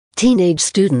teenage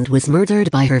student was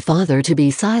murdered by her father to be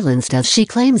silenced as she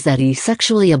claims that he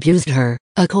sexually abused her,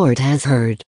 a court has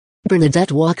heard.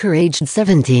 Bernadette Walker, aged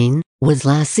 17, was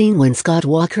last seen when Scott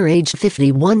Walker, aged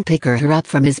 51, picked her up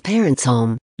from his parents'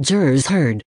 home, jurors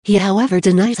heard. He however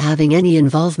denies having any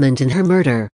involvement in her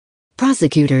murder.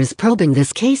 Prosecutors probing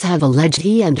this case have alleged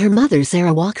he and her mother,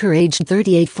 Sarah Walker, aged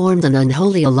 38, formed an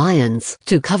unholy alliance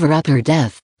to cover up her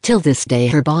death. Till this day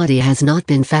her body has not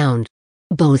been found.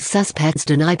 Both suspects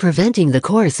deny preventing the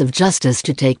course of justice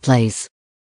to take place.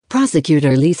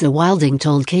 Prosecutor Lisa Wilding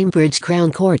told Cambridge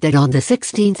Crown Court that on the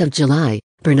 16th of July,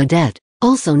 Bernadette,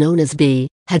 also known as B,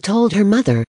 had told her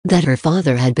mother that her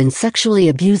father had been sexually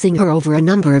abusing her over a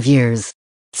number of years.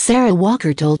 Sarah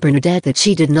Walker told Bernadette that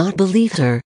she did not believe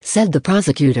her, said the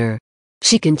prosecutor.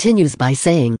 She continues by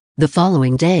saying, the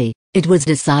following day, it was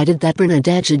decided that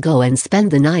Bernadette should go and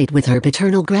spend the night with her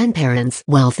paternal grandparents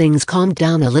while things calmed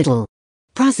down a little.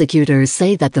 Prosecutors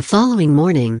say that the following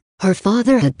morning, her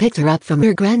father had picked her up from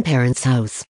her grandparents'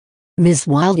 house. Ms.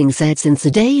 Wilding said since the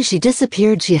day she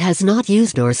disappeared she has not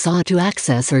used or sought to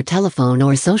access her telephone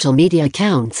or social media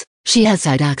accounts. She has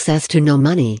had access to no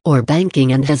money or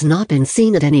banking and has not been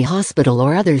seen at any hospital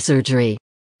or other surgery.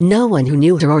 No one who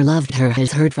knew her or loved her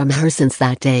has heard from her since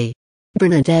that day.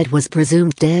 Bernadette was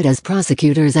presumed dead as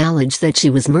prosecutors allege that she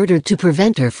was murdered to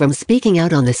prevent her from speaking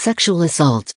out on the sexual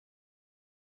assault.